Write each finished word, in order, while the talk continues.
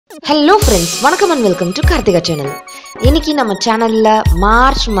Hello friends, welcome and welcome to Karthikhachannel. இன்னைக்கு நம்ம சேனல்ல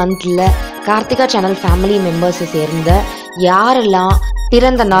மார்ச் மந்த்ல Karthikhachannel family members சேர்ந்த யாரெல்லாம்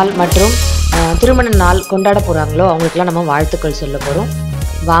பிறந்த நாள் மற்றும் திருமண நாள் கொண்டாட போறாங்களோ அவங்களுக்குலாம் நம்ம வாழ்த்துக்கள் சொல்ல போறோம்.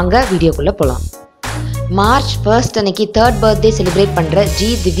 வாங்க வீடியோக்குள்ள போலாம். மார்ச் 1st அன்னைக்கு 3rd birthday celebrate பண்ற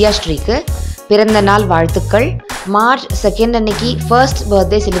ஜி திவ்யாஸ்ரீக்கு பிறந்த நாள் வாழ்த்துக்கள். மார்ச் 2nd அன்னைக்கு 1st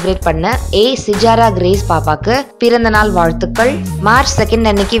birthday celebrate பண்ண ஏ சிஜாரா கிரேஸ் பாப்பாக்கு பிறந்த நாள் வாழ்த்துக்கள். மார்ச் 2nd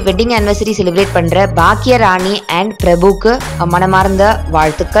அன்னைக்கு வெட்டிங் anniversary celebrate பண்ற பாக்கிய ராணி அண்ட் பிரபுக்கு மனமார்ந்த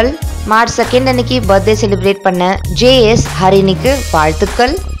வாழ்த்துக்கள். மார்ச் 2nd அன்னைக்கு birthday celebrate பண்ண ஜேஎஸ் ஹரினிக்கு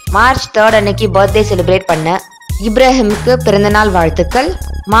வாழ்த்துக்கள். மார்ச் 3rd அன்னைக்கு birthday celebrate பண்ண இப்ராஹிமுக்கு பிறந்தநாள் வாழ்த்துக்கள்.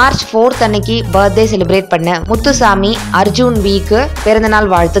 மார்ச் 4th அன்னைக்கு பர்த்டே செலிப்ரேட் பண்ண முத்துசாமி அர்ஜுன் விக்கு பிறந்தநாள்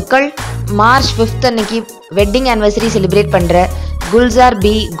வாழ்த்துக்கள். மார்ச் 5th அன்னைக்கு வெட்டிங் anniversary செலிப்ரேட் பண்ற குல்சார்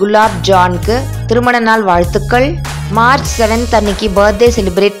பி குலாப் ஜான்க்கு திருமண நாள் வாழ்த்துக்கள். மார்ச் 7th அன்னைக்கு பர்த்டே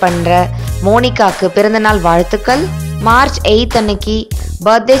செலிப்ரேட் பண்ற மோனிகாக்கு பிறந்தநாள் வாழ்த்துக்கள். மார்ச் 8th அன்னைக்கு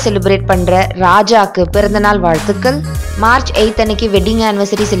பர்த்டே செலிப்ரேட் பண்ற ராஜாக்கு பிறந்தநாள் வாழ்த்துக்கள். மார்ச் 8th அன்னைக்கு வெட்டிங்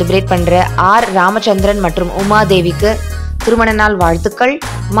anniversary செலிப்ரேட் பண்ற ஆர் ராமச்சந்திரன் மற்றும் உமா தேவிக்கு திருமண நாள் வாழ்த்துக்கள்.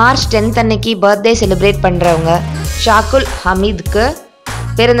 மார்ச் 10th அன்னைக்கு பர்த்டே செலிப்ரேட் பண்றவங்க ஷாக்குல் ஹமீதுக்கு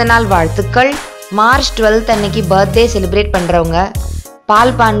பிறந்தநாள் வாழ்த்துக்கள். மார்ச் 12th அன்னைக்கு பர்த்டே செலிப்ரேட் பண்றவங்க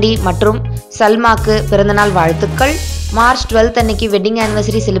பால் பாண்டி மற்றும் சல்மாக்கு பிறந்தநாள் வாழ்த்துக்கள். மார்ச் 12th அன்னைக்கு வெட்டிங்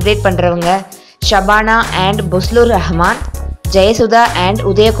anniversary செலிப்ரேட் பண்றவங்க ஷபானா அண்ட் புஸ்லுர் ரஹ்மான், ஜெயசுதா அண்ட்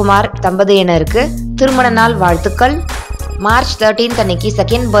உதயகுமார் தம்பதியினருக்கு திருமண நாள் வாழ்த்துக்கள். மார்ச் 13th அன்னைக்கு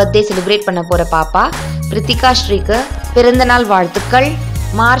 2nd பர்த்டே செலிப்ரேட் பண்ண போற பாப்பா பிரித்திகா ஸ்ரீக்கு பிறந்த நாள் வாழ்த்துக்கள்.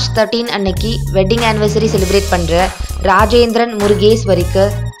 மார்ச் 13 அன்னைக்கு வெட்டிங் anniversary செலிப்ரேட் பண்ற ராஜேந்திரன் முருகேஸ்வரிக்கு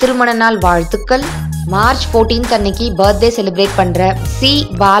திருமண நாள் வாழ்த்துக்கள். மார்ச் 14th அன்னைக்கு பர்த்டே செலிப்ரேட் பண்ற சி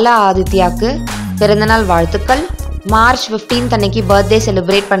பாலா ஆதித்யாக்கு பிறந்த நாள் வாழ்த்துக்கள். மார்ச் 15th அன்னைக்கு பர்த்டே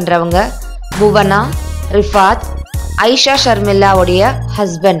செலிப்ரேட் பண்றவங்க புவனா, ரிஃபாத், ஐஷா ஷர்மில்லாவுடைய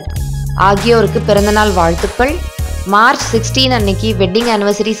ஹஸ்பண்ட் ஆகியோருக்கு பிறந்தநாள் வாழ்த்துக்கள். மார்ச் 16 அன்னைக்கு வெட்டிங்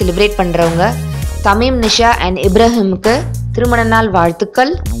anniversary செலிப்ரேட் பண்றவங்க தமீம் நிஷா அண்ட் இப்ராஹிமுக்கு திருமண நாள்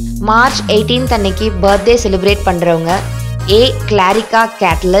வாழ்த்துக்கள். மார்ச் 18th அன்னைக்கு பர்த்டே செலிப்ரேட் பண்றவங்க ஏ கிளாரிகா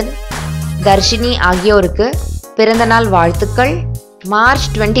கேட்லன், தர்ஷினி ஆகியோருக்கு பிறந்த நாள் வாழ்த்துக்கள். மார்ச்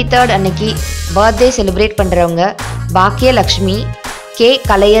 23rd அன்னைக்கு பர்த்டே செலிப்ரேட் பண்றவங்க பாக்கியலக்ஷ்மி, கே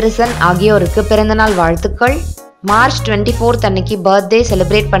கலையரசன் ஆகியோருக்கு பிறந்தநாள் வாழ்த்துக்கள். மார்ச் 24th அன்னைக்கு பர்த்டே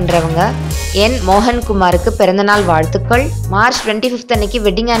செலிப்ரேட் பண்றவங்க என் மோகன்குமாருக்கு பிறந்தநாள் வாழ்த்துக்கள். மார்ச் 25th அன்னைக்கு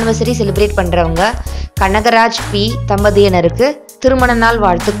வெட்டிங் anniversary செலிப்ரேட் பண்றவங்க கனகராஜ் பி தம்பதியினருக்கு திருமண நாள்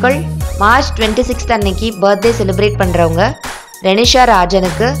வாழ்த்துக்கள். மார்ச் 26th அன்னைக்கு பர்த்டே செலிப்ரேட் பண்றவங்க ரெனிஷா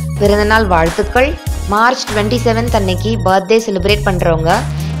ராஜனுக்கு பிறந்தநாள் வாழ்த்துக்கள். மார்ச் 27th அன்னைக்கு பர்த்டே செலிப்ரேட் பண்றவங்க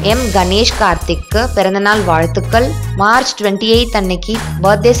எம் கணேஷ் கார்த்திக்கு பிறந்தநாள் வாழ்த்துக்கள். மார்ச் 28th அன்னைக்கு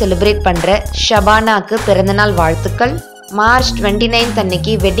பர்த்டே செலிப்ரேட் பண்ற ஷபானாக்கு பிறந்தநாள் வாழ்த்துக்கள். மார்ச் 29th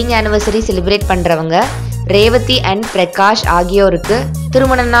அன்னைக்கு வெட்டிங் anniversary செலிப்ரேட் பண்றவங்க ரேவதி அண்ட் பிரகாஷ் ஆகியோருக்கு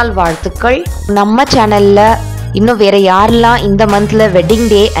திருமண நாள் வாழ்த்துக்கள். நம்ம சேனல்ல இன்னும் வேற யாரெல்லாம் இந்த மந்த்ல wedding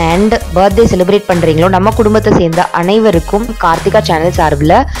day and birthday celebrate பண்றீங்களோ நம்ம குடும்பத்தை சேர்ந்த அனைவருக்கும் கார்த்திகா சேனல்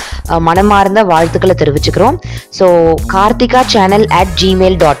சார்பில் மனமார்ந்த வாழ்த்துக்களை தெரிவிச்சுக்கிறோம். ஸோ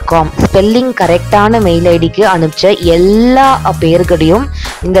karthikachannel@gmail.com ஸ்பெல்லிங் கரெக்டான மெயில் ஐடிக்கு அனுப்பிச்ச எல்லா பேர்களையும்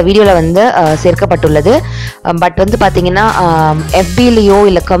இந்த வீடியோவில் வந்து சேர்க்கப்பட்டுள்ளது. பட் வந்து பார்த்தீங்கன்னா எஃபிலேயோ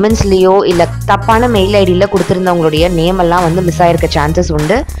இல்லை கமெண்ட்ஸ்லேயோ இல்லை தப்பான மெயில் ஐடியில் கொடுத்துருந்தவங்களுடைய நேம் எல்லாம் வந்து மிஸ் ஆயிருக்க சான்சஸ்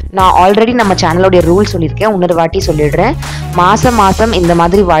உண்டு. நான் ஆல்ரெடி நம்ம சேனலோடைய ரூல் சொல்லியிருக்கேன், இன்னொரு வாட்டி சொல்லிடுறேன். மாதம் இந்த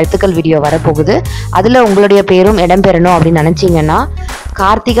மாதிரி வாழ்த்துக்கள் வீடியோ வரப்போகுது. அதில் உங்களுடைய பேரும் இடம்பெறணும் அப்படின்னு நினச்சிங்கன்னா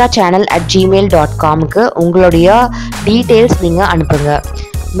karthikachannel@gmail.comக்கு உங்களுடைய டீட்டெயில்ஸ் நீங்கள் அனுப்புங்க.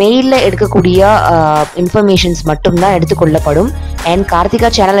 மெயிலில் எடுக்கக்கூடிய இன்ஃபர்மேஷன்ஸ் மட்டும்தான் எடுத்துக்கொள்ளப்படும். அண்ட்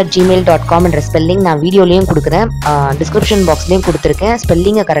karthikachannel@gmail.com என்ற ஸ்பெல்லிங் நான் வீடியோலையும் கொடுக்குறேன், டிஸ்கிரிப்ஷன் பாக்ஸ்லேயும் கொடுத்துருக்கேன்.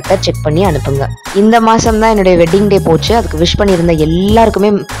 ஸ்பெல்லிங்கை கரெக்டாக செக் பண்ணி அனுப்புங்க. இந்த மாதம் தான் என்னுடைய வெட்டிங் டே போச்சு. அதுக்கு விஷ் பண்ணியிருந்த எல்லாருக்குமே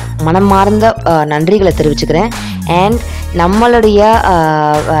மனமார்ந்த நன்றிகளை தெரிவிச்சுக்கிறேன். அண்ட் நம்மளுடைய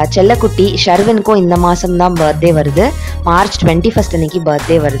செல்லக்குட்டி ஷர்வினுக்கும் இந்த மாதம்தான் பர்த்டே வருது. மார்ச் 21st அன்னைக்கு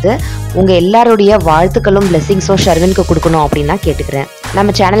பர்த்டே வருது. உங்கள் எல்லாருடைய வாழ்த்துக்களும் பிளெஸிங்ஸும் ஷர்வினுக்கு கொடுக்கணும் அப்படின்னு நான் கேட்டுக்கிறேன். நம்ம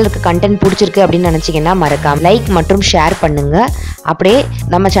சேனலுக்கு கண்டென்ட் பிடிச்சிருக்கு அப்படின்னு நினச்சிங்கன்னா மறக்காம லைக் மற்றும் ஷேர் பண்ணுங்க. அப்படியே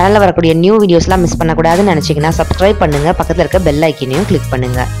நம்ம சேனலில் வரக்கூடிய நியூ வீடியோஸ்லாம் மிஸ் பண்ணக்கூடாதுன்னு நினச்சிங்கன்னா சப்ஸ்கிரைப் பண்ணுங்க. பக்கத்தில் இருக்க பெல் ஐக்கனையும் கிளிக்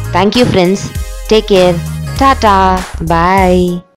பண்ணுங்க. Thank you friends, take care, Tata, பாய்.